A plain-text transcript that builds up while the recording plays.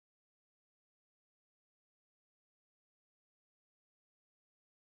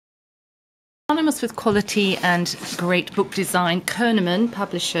Synonymous with quality and great book design, Könemann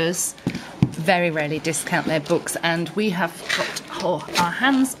publishers very rarely discount their books, and we have got our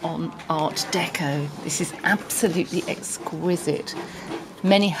hands on Art Deco. This is absolutely exquisite.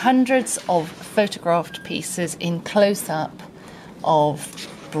 Many hundreds of photographed pieces in close-up of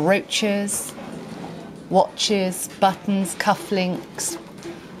brooches, watches, buttons, cufflinks,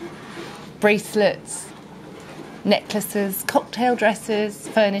 bracelets, necklaces, cocktail dresses,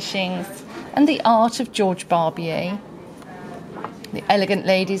 furnishings, and the art of George Barbier. The elegant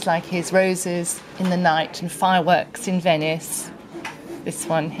ladies like his Roses in the Night and Fireworks in Venice. This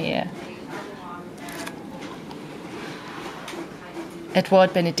one here.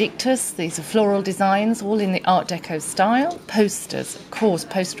 Edward Benedictus, these are floral designs, all in the Art Deco style. Posters, of course,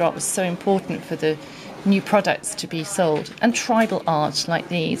 poster art was so important for the new products to be sold. And tribal art like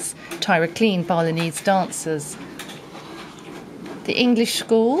these, Tyra Clean, Balinese dancers. The English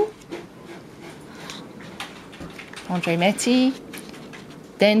School, André Metti,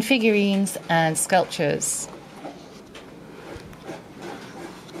 then figurines and sculptures.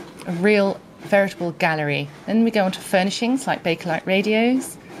 A real, veritable gallery. Then we go on to furnishings like Bakelite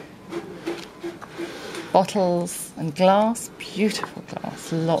radios, bottles and glass, beautiful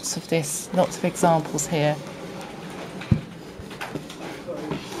glass, lots of this, lots of examples here.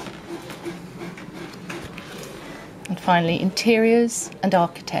 And finally, interiors and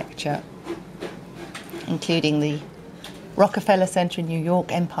architecture, including the Rockefeller Center in New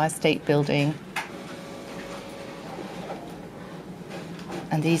York, Empire State Building.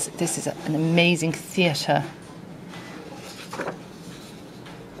 And this is an amazing theatre.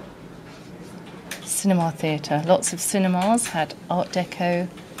 Cinema theatre. Lots of cinemas had Art Deco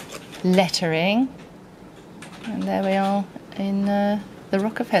lettering. And there we are in the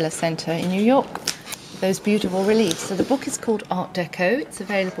Rockefeller Center in New York. Those beautiful reliefs. So the book is called Art Deco. It's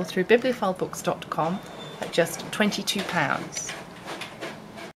available through bibliophilebooks.com at just £22.